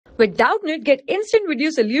With Doubtnut, get instant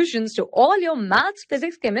video solutions to all your maths,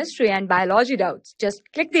 physics, chemistry, and biology doubts. Just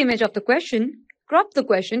click the image of the question, crop the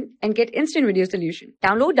question, and get instant video solution.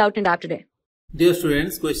 Download Doubtnut app today. Dear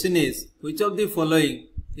students, question is, which of the following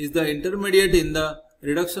is the intermediate in the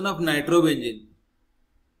reduction of nitrobenzene?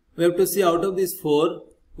 We have to see out of these four,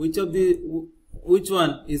 which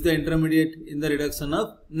one is the intermediate in the reduction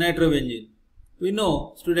of nitrobenzene. We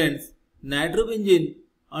know, students, nitrobenzene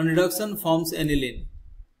on reduction forms aniline.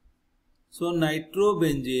 So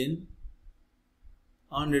nitrobenzene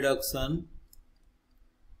on reduction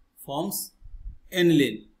forms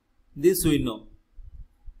aniline. This we know.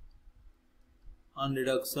 On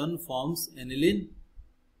reduction forms aniline.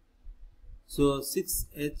 So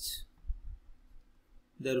 6H,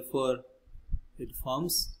 therefore it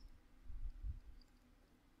forms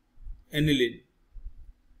aniline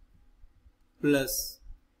plus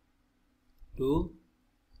 2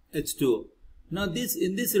 H2O. Now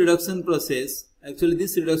in this reduction process, actually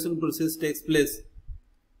this reduction process takes place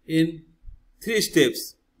in 3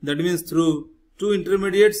 steps. That means through 2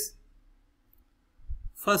 intermediates.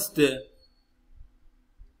 First,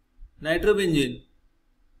 nitrobenzene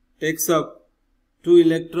takes up 2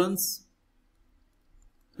 electrons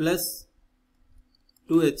plus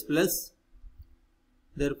 2H plus,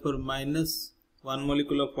 therefore minus 1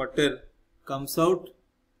 molecule of water comes out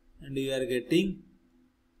and you are getting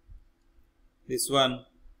this one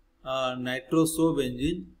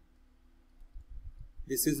nitrosobenzene.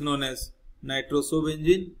 This is known as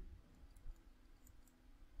nitrosobenzene.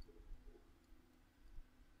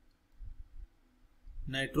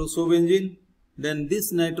 Then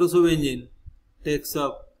this nitrosobenzene takes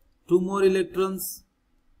up 2 more electrons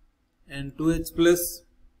and 2H plus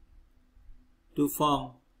to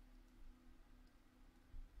form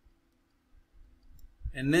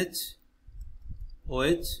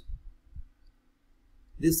NHOH.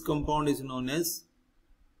 This compound is known as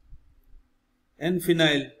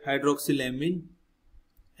N-phenyl hydroxylamine.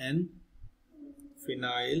 N-phenyl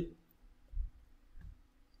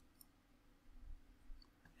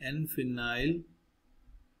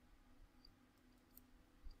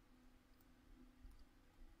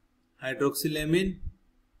hydroxylamine.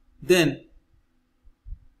 Then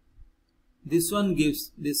this one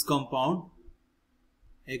gives this compound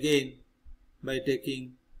again by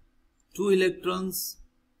taking 2 electrons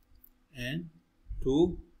and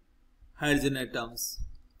 2 hydrogen atoms,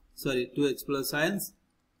 2 H plus ions.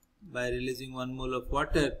 By releasing 1 mole of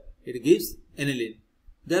water, it gives aniline.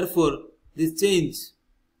 Therefore, this change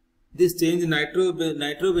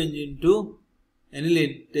nitrobenzene to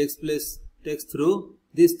aniline takes through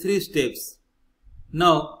these 3 steps.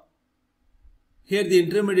 Now, here the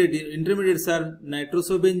intermediates are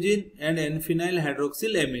nitrosobenzene and N-phenyl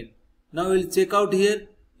hydroxylamine. Now we will check out here.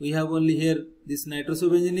 We have only here this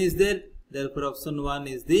nitrosobenzene is there. Therefore, option 1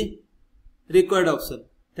 is the required option.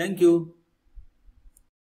 Thank you.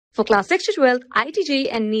 For class 6 to 12, IIT JEE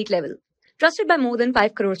and NEET level. Trusted by more than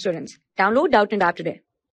 5 crore students. Download Doubtnut app today.